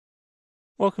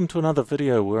Welcome to another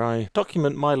video where I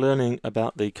document my learning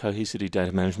about the Cohesity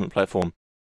Data Management Platform.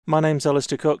 My name's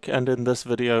Alistair Cook, and in this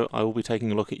video I will be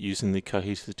taking a look at using the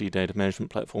Cohesity Data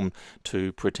Management Platform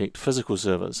to protect physical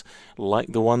servers, like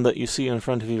the one that you see in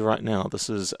front of you right now. This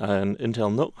is an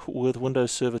Intel NUC with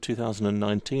Windows Server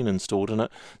 2019 installed in it,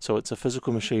 so it's a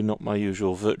physical machine, not my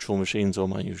usual virtual machines or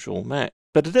my usual Mac.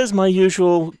 But it is my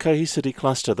usual Cohesity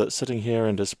cluster that's sitting here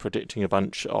and is protecting a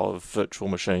bunch of virtual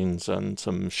machines and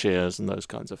some shares and those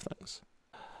kinds of things.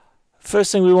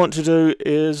 First thing we want to do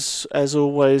is, as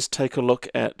always, take a look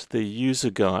at the user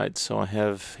guide. So I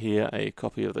have here a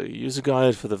copy of the user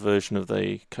guide for the version of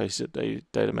the Cohesity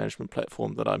Data Management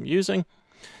Platform that I'm using.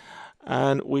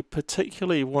 And we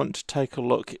particularly want to take a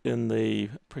look in the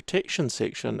protection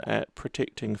section at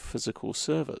protecting physical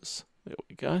servers. There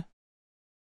we go.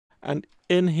 And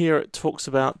in here it talks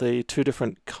about the two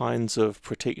different kinds of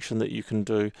protection that you can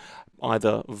do,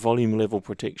 either volume level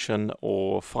protection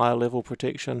or file level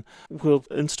protection. We'll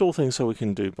install things so we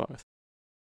can do both.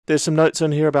 There's some notes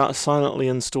in here about silently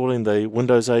installing the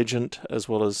Windows agent as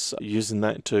well as using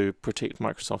that to protect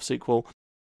Microsoft SQL.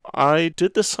 I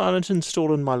did the silent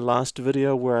install in my last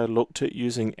video where I looked at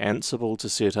using Ansible to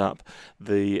set up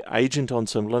the agent on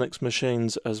some Linux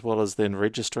machines as well as then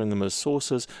registering them as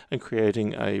sources and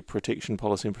creating a protection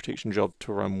policy and protection job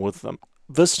to run with them.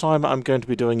 This time I'm going to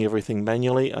be doing everything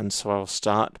manually, and so I'll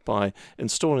start by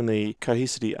installing the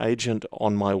Cohesity agent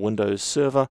on my Windows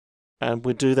server, and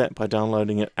we do that by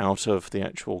downloading it out of the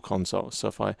actual console. So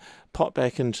if I pop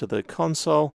back into the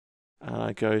console, and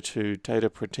I go to Data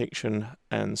Protection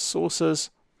and Sources,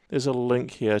 there's a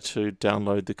link here to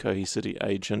download the Cohesity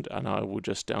agent, and I will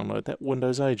just download that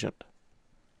Windows agent.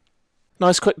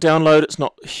 Nice quick download, it's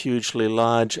not hugely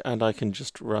large, and I can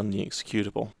just run the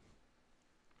executable.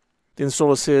 The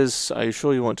installer says, are you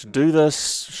sure you want to do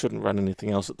this? Shouldn't run anything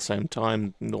else at the same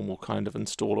time, normal kind of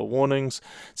installer warnings.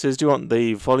 It says, do you want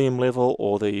the volume level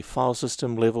or the file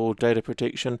system level data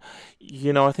protection?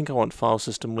 You know, I think I want file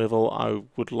system level. I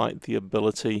would like the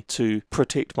ability to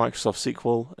protect Microsoft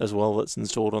SQL as well that's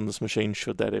installed on this machine,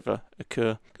 should that ever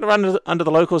occur. I'm going to run under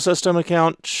the local system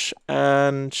account,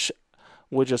 and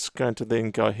we're just going to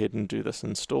then go ahead and do this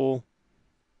install.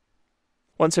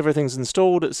 Once everything's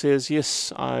installed, it says,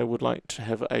 yes, I would like to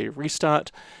have a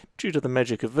restart. Due to the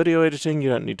magic of video editing, you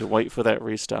don't need to wait for that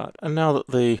restart. And now that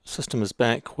the system is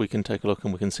back, we can take a look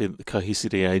and we can see that the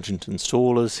Cohesity agent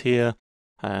install is here.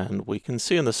 And we can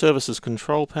see in the services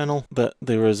control panel that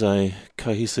there is a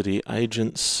Cohesity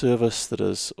agent service that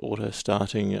is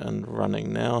auto-starting and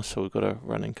running now. So we've got a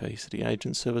running Cohesity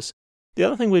agent service. The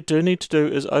other thing we do need to do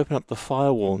is open up the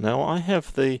firewall. Now I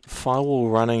have the firewall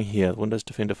running here. The Windows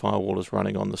Defender firewall is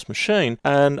running on this machine,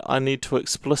 and I need to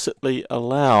explicitly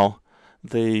allow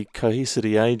the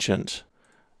Cohesity agent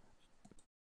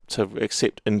to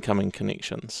accept incoming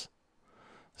connections.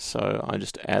 So I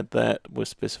just add that, we'll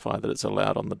specify that it's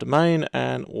allowed on the domain,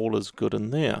 and all is good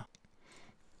in there.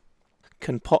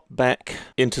 Can pop back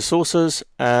into sources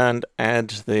and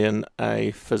add then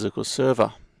a physical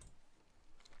server.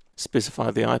 Specify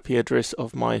the IP address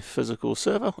of my physical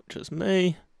server, which is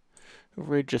me,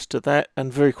 register that,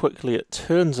 and very quickly it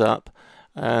turns up,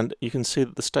 and you can see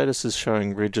that the status is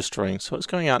showing registering. So it's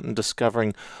going out and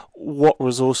discovering what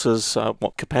resources,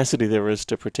 what capacity there is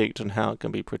to protect and how it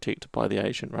can be protected by the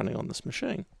agent running on this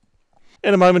machine.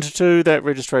 In a moment or two, that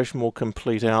registration will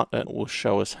complete out and it will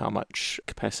show us how much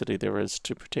capacity there is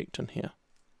to protect in here.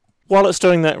 While it's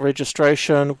doing that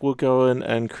registration, we'll go in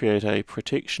and create a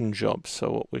protection job.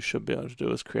 So what we should be able to do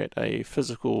is create a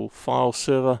physical file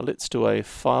server. Let's do a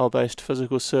file-based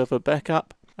physical server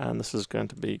backup, and this is going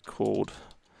to be called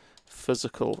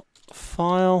physical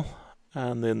file,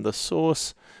 and then the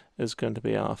source is going to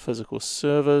be our physical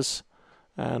servers,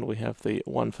 and we have the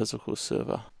one physical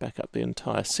server. Back up the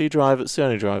entire C drive, it's the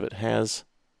only drive it has.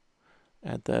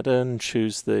 Add that in,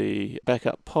 choose the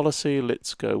backup policy,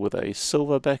 let's go with a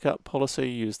silver backup policy,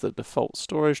 use the default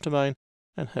storage domain,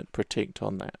 and hit protect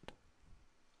on that.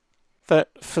 That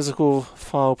physical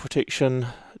file protection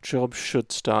job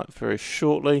should start very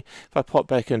shortly. If I pop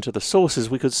back into the sources,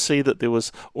 we could see that there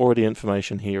was already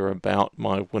information here about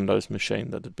my Windows machine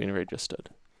that had been registered.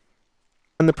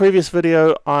 In the previous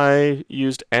video, I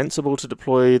used Ansible to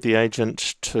deploy the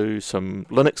agent to some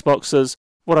Linux boxes.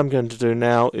 What I'm going to do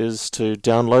now is to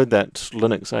download that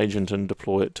Linux agent and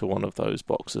deploy it to one of those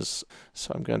boxes.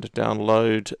 So I'm going to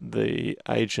download the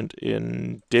agent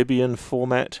in Debian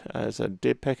format as a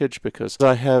deb package because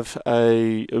I have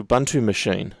a Ubuntu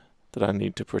machine that I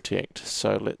need to protect.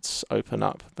 So let's open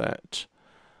up that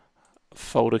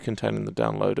folder containing the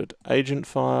downloaded agent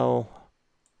file.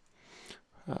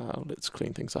 Let's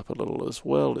clean things up a little as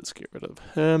well. Let's get rid of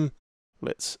him.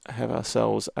 Let's have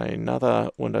ourselves another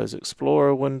Windows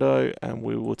Explorer window, and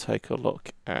we will take a look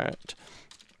at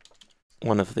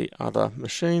one of the other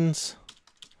machines,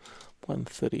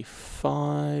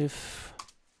 135.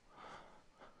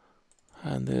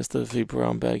 And there's the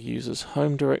vBrownBag users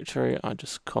home directory. I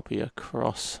just copy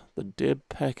across the deb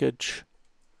package.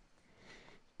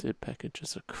 Deb package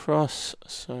is across,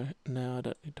 so now I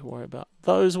don't need to worry about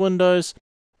those windows.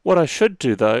 What I should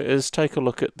do though is take a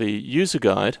look at the user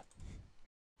guide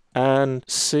and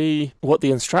see what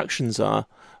the instructions are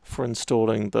for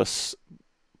installing this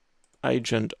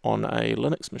agent on a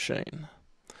Linux machine.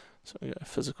 So we go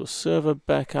physical server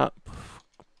backup,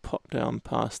 pop down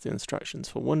past the instructions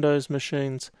for Windows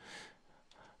machines,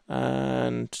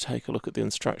 and take a look at the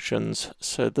instructions.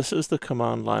 So this is the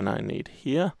command line I need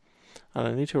here, and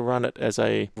I need to run it as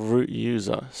a root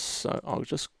user. So I'll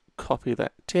just copy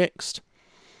that text,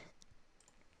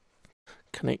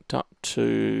 connect up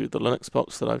to the Linux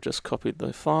box that I've just copied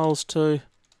the files to,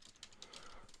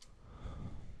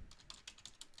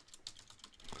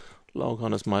 log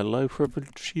on as my low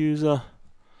privilege user,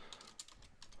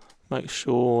 make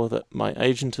sure that my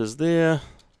agent is there,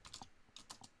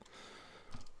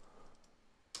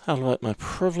 elevate my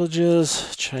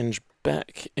privileges, change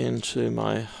back into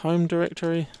my home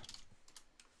directory,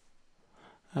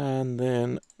 and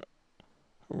then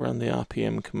run the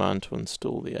RPM command to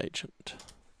install the agent.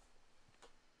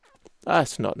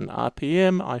 That's not an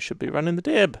RPM, I should be running the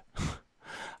deb.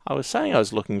 I was saying I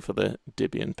was looking for the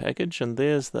Debian package, and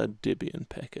there's the Debian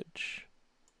package.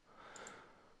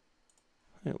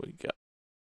 There we go.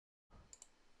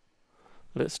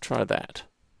 Let's try that.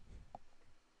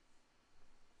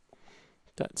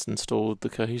 That's installed the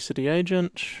Cohesity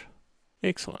agent.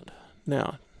 Excellent.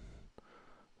 Now,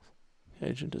 the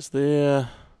agent is there.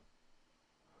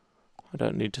 I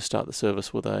don't need to start the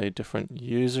service with a different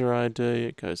user ID.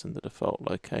 It goes in the default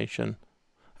location.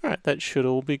 Alright, that should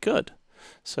all be good.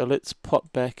 So let's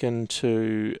pop back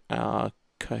into our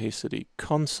Cohesity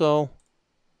console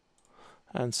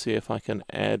and see if I can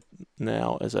add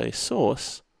now as a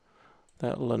source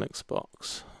that Linux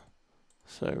box.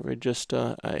 So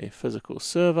register a physical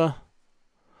server.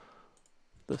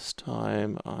 This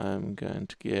time I'm going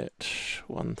to get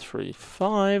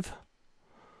 135.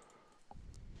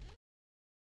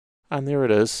 And there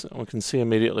it is. We can see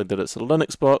immediately that it's a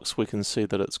Linux box. We can see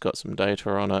that it's got some data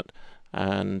on it,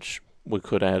 and we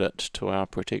could add it to our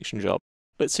protection job.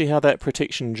 Let's see how that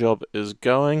protection job is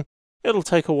going. It'll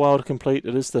take a while to complete.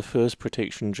 It is the first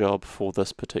protection job for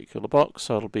this particular box,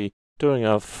 so it'll be doing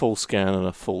a full scan and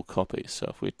a full copy. So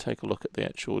if we take a look at the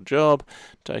actual job,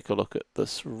 take a look at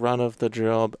this run of the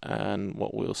job, and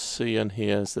what we'll see in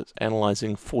here is that it's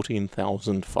analyzing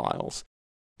 14,000 files.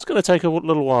 It's going to take a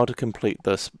little while to complete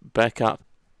this backup.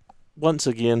 Once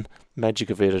again,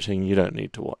 magic of editing, you don't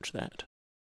need to watch that.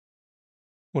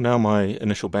 Well, now my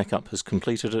initial backup has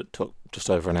completed. It took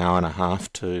just over an hour and a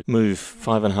half to move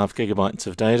 5.5 gigabytes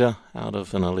of data out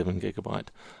of an 11 gigabyte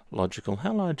logical.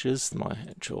 How large is my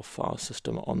actual file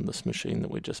system on this machine that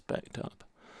we just backed up?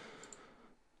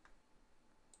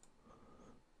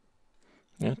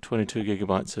 Yeah, 22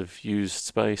 gigabytes of used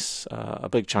space. A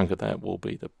big chunk of that will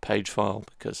be the page file,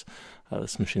 because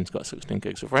this machine's got 16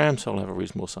 gigs of RAM, so I'll have a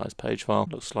reasonable sized page file.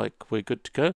 Looks like we're good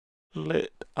to go. Let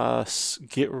us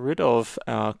get rid of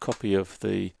our copy of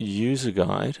the user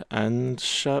guide and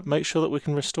make sure that we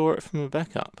can restore it from a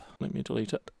backup. Let me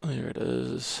delete it. There it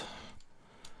is.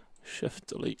 Shift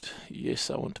delete. Yes,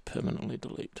 I want to permanently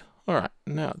delete. Alright,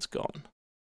 now it's gone.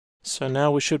 So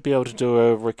now we should be able to do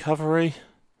a recovery.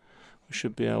 We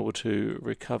should be able to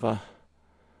recover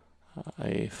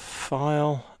a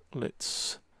file.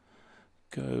 Let's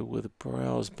go with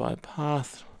browse by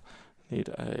path. Need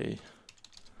a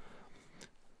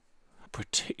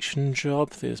protection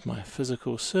job. There's my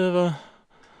physical server.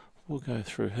 We'll go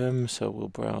through him, so we'll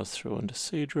browse through into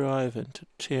C drive, into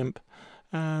temp,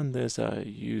 and there's our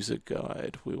user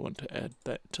guide. We want to add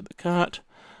that to the cart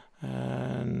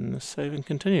and save and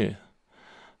continue.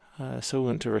 So we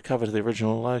want to recover to the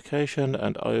original location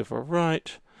and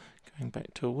overwrite. Going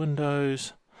back to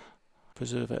Windows,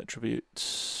 preserve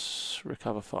attributes,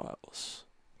 recover files.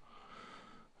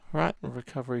 Right,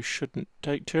 recovery shouldn't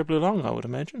take terribly long, I would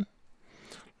imagine.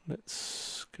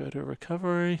 Let's go to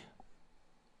recovery.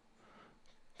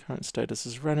 Current status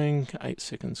is running, 8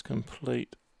 seconds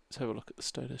complete. Let's have a look at the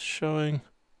status showing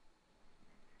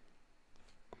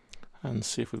and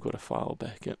see if we've got a file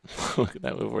back in. Look at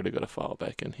that, we've already got a file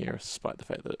back in here, despite the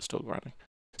fact that it's still running.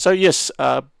 So yes,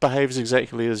 behaves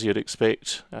exactly as you'd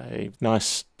expect. A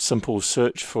nice simple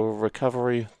search for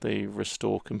recovery. The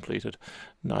restore completed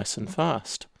nice and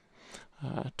fast.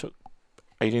 Took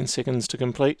 18 seconds to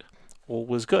complete. All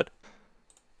was good.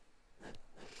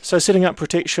 So setting up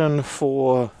protection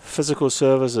for physical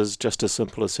servers is just as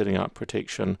simple as setting up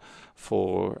protection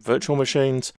for virtual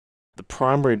machines. The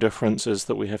primary difference is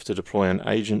that we have to deploy an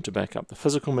agent to back up the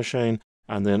physical machine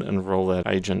and then enroll that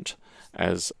agent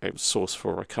as a source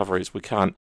for recoveries. We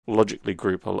can't logically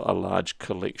group a large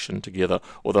collection together,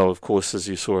 although of course, as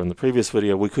you saw in the previous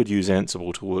video, we could use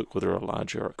Ansible to work with a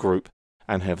larger group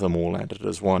and have them all landed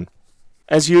as one.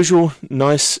 As usual,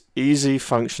 nice, easy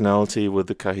functionality with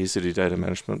the Cohesity Data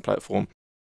Management Platform.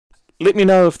 Let me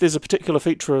know if there's a particular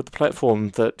feature of the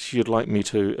platform that you'd like me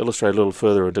to illustrate a little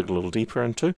further or dig a little deeper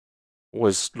into.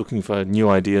 Always looking for new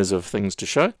ideas of things to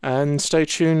show. And stay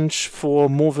tuned for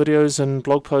more videos and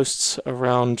blog posts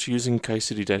around using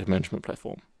Cohesity Data Management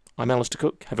Platform. I'm Alistair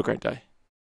Cook. Have a great day.